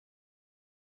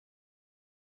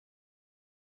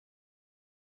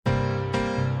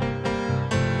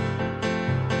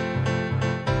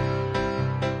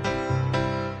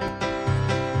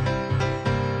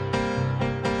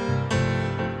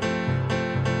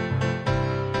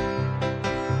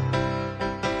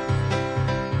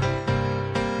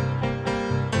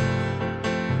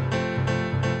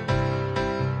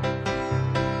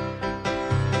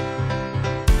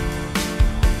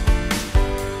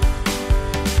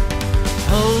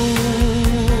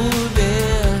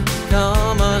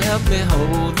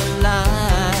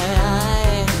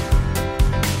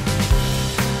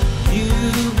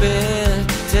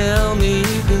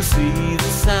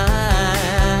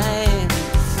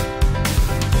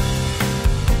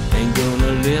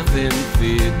live in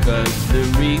fear, 'cause the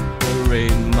reaper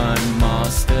ain't my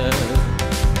master.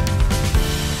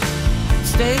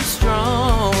 Stay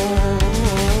strong,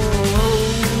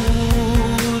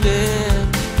 hold it.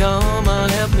 Come on,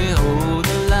 help me hold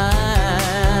the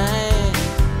line.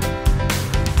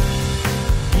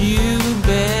 You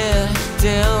better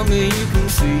tell me you can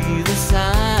see the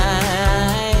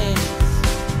signs.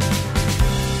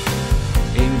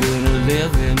 Ain't gonna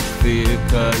live in fear,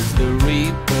 'cause the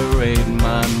reaper ain't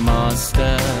my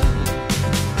master.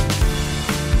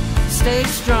 Stay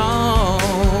strong,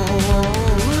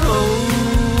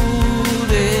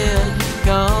 hold it.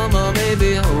 Come on,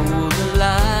 baby, hold the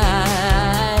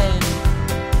line.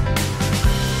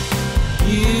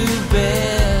 You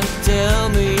better tell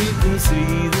me you can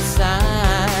see the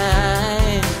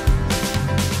sign.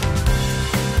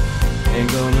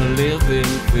 Ain't gonna live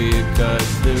in fear,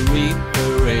 'cause the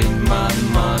reaper ain't my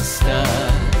master.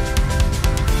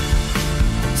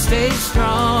 Stay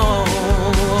strong,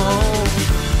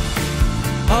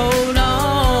 hold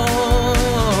on,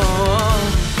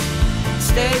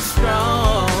 stay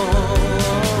strong,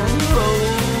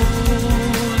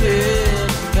 hold it.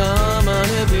 Come on,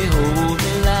 help me hold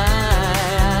the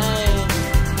line.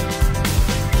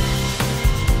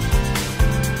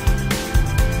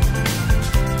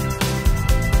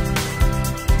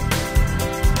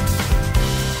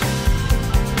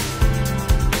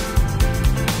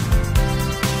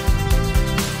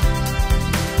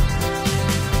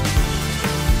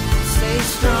 Stay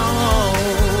strong,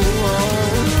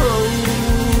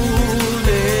 hold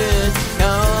it.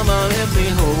 Come on, let me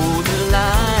hold the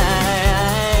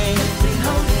line.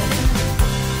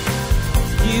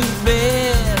 You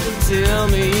better tell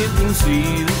me you can see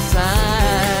the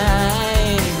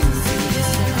signs.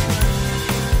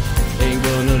 Ain't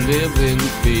gonna live in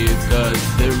fear, 'cause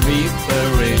the reaper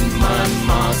ain't my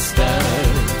master.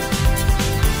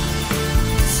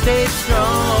 Stay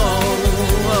strong,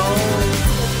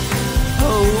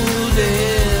 hold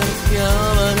it.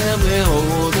 Come on, help me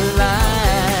hold the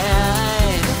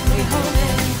line.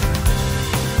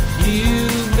 You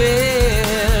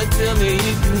better tell me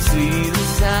you can see the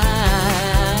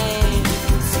sign.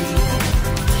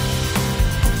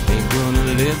 Ain't gonna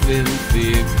live in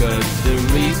fear, 'cause the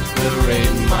reaper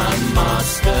ain't my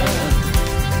master.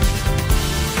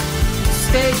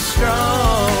 Stay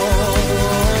strong,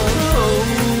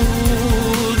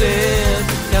 hold it.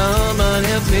 Come on,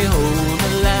 help me hold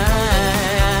the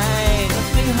line.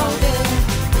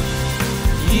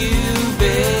 You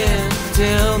better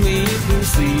tell me you can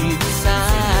see the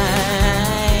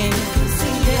sign.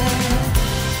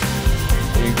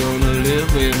 Ain't gonna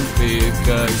live in fear,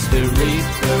 'cause the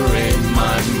reaper ain't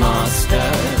my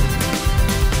master.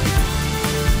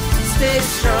 Stay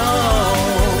strong,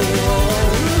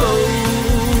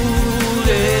 hold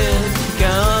it.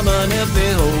 Come on, help me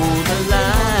hold the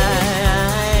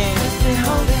line.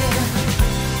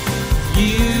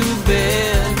 You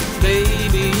bet,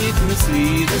 baby, you can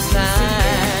see the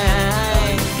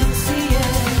sign.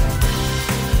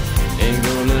 Ain't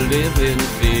gonna live in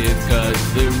fear, 'cause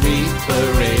the reaper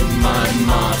ain't my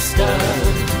master.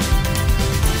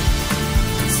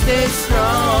 Stay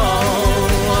strong,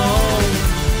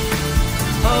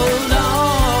 hold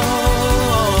on,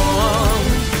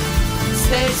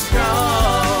 stay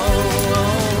strong,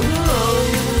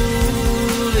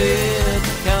 hold it.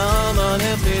 Come on,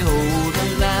 help me hold the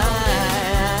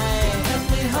line.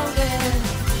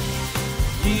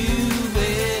 You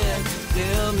better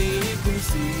tell me you can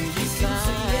see the sign.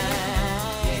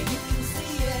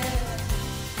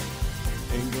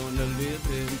 Ain't gonna live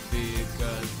in fear,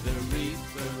 'cause the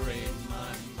reaper ain't my